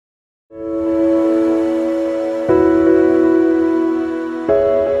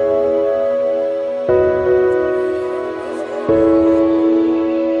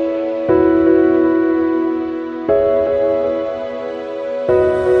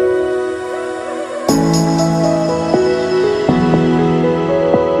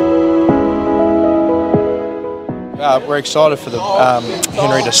we're excited for the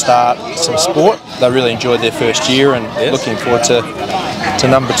Henry to start some sport. They really enjoyed their first year and looking forward to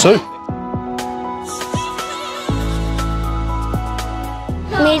number 2.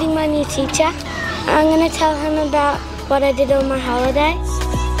 Meeting my new teacher. I'm going to tell him about what I did on my holidays.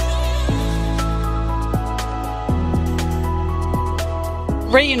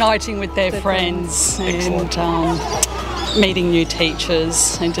 Reuniting with their friends and meeting new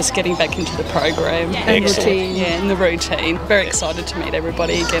teachers and just getting back into the program and routine. Yeah, and the routine. Very excited to meet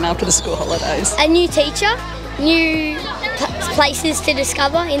everybody again after the school holidays. A new teacher, new places to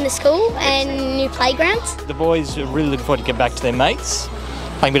discover in the school and new playgrounds. The boys are really looking forward to get back to their mates.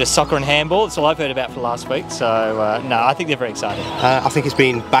 Playing a bit of soccer and handball, it's all I've heard about for last week, so no, I think they're very excited. I think it's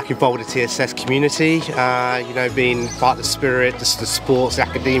been back involved with the TSS community, you know, being part of the spirit, the sports, the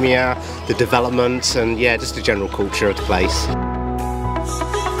academia, the development, and yeah, just the general culture of the place.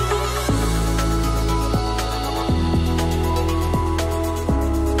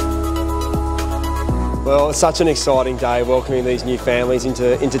 Well, it's such an exciting day welcoming these new families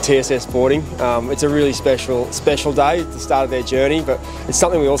into TSS boarding. It's a really special day at the start of their journey, but it's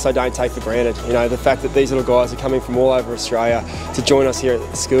something we also don't take for granted. You know, the fact that these little guys are coming from all over Australia to join us here at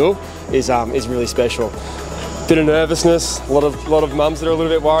the school is really special. Bit of nervousness, a lot of mums that are a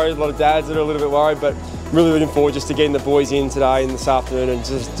little bit worried, a lot of dads that are a little bit worried, but really looking forward just to getting the boys in today and this afternoon and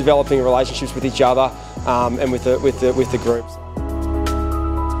just developing relationships with each other and with the groups.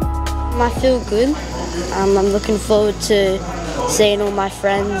 I feel good. I'm looking forward to seeing all my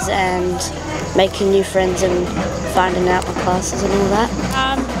friends and making new friends and finding out my classes and all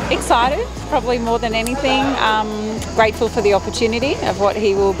that. Excited, probably more than anything. Grateful for the opportunity of what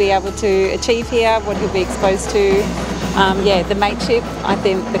he will be able to achieve here, what he'll be exposed to. Yeah, the mateship, I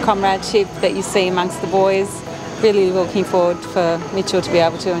think the comradeship that you see amongst the boys. Really looking forward for Mitchell to be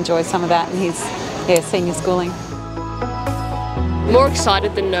able to enjoy some of that in his senior schooling. More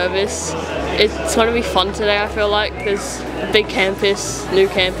excited than nervous. It's going to be fun today, I feel like. There's a big campus, new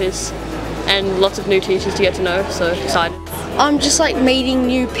campus, and lots of new teachers to get to know, so excited. I'm just like meeting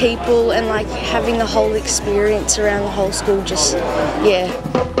new people and like having the whole experience around the whole school, just, yeah.